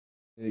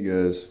Hey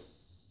guys,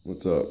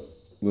 what's up?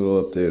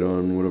 Little update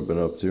on what I've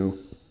been up to.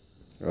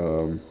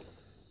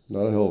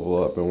 Not a hell of a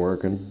lot. Been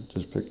working.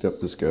 Just picked up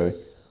this guy.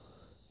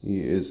 He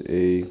is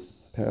a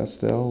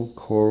pastel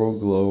coral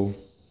glow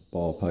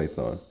ball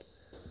python.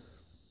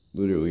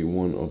 Literally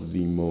one of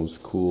the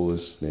most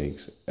coolest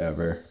snakes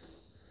ever.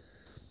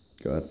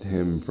 Got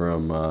him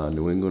from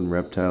New England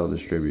Reptile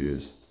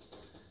Distributors.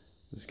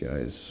 This guy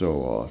is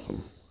so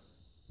awesome.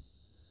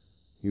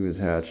 He was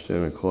hatched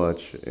in a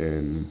clutch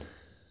in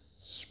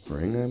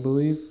spring, I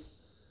believe.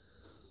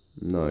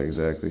 I'm not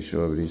exactly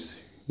sure, but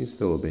he's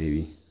still a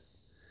baby.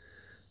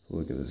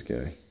 Look at this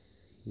guy.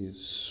 He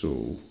is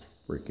so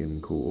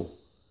freaking cool.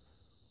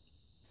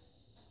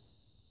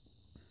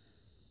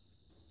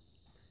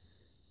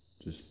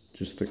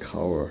 Just the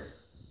color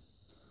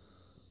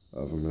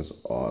of him is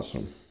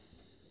awesome.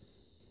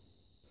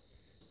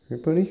 Hey,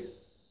 buddy?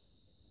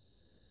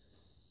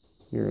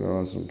 You're an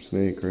awesome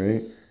snake,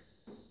 right?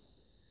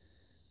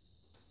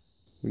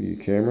 What are you,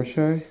 camera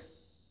shy?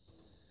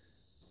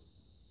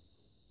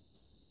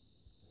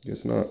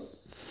 Guess not.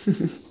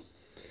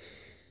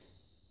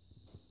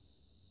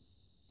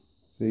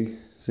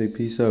 Say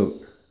peace out.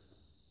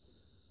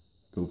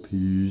 Go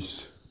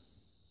peace.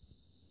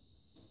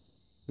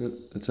 Yep,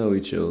 that's how he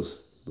chills,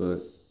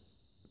 but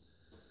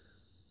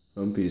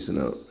I'm peacing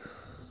out.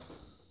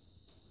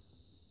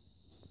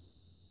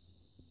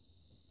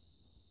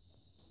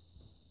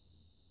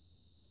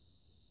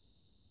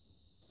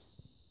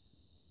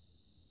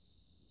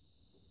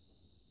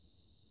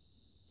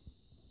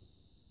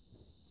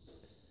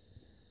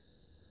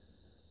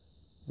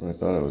 I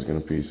thought I was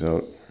gonna peace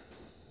out.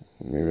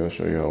 Maybe I'll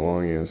show you how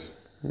long he is.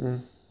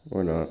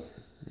 Or not.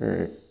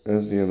 Alright,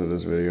 that's the end of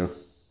this video.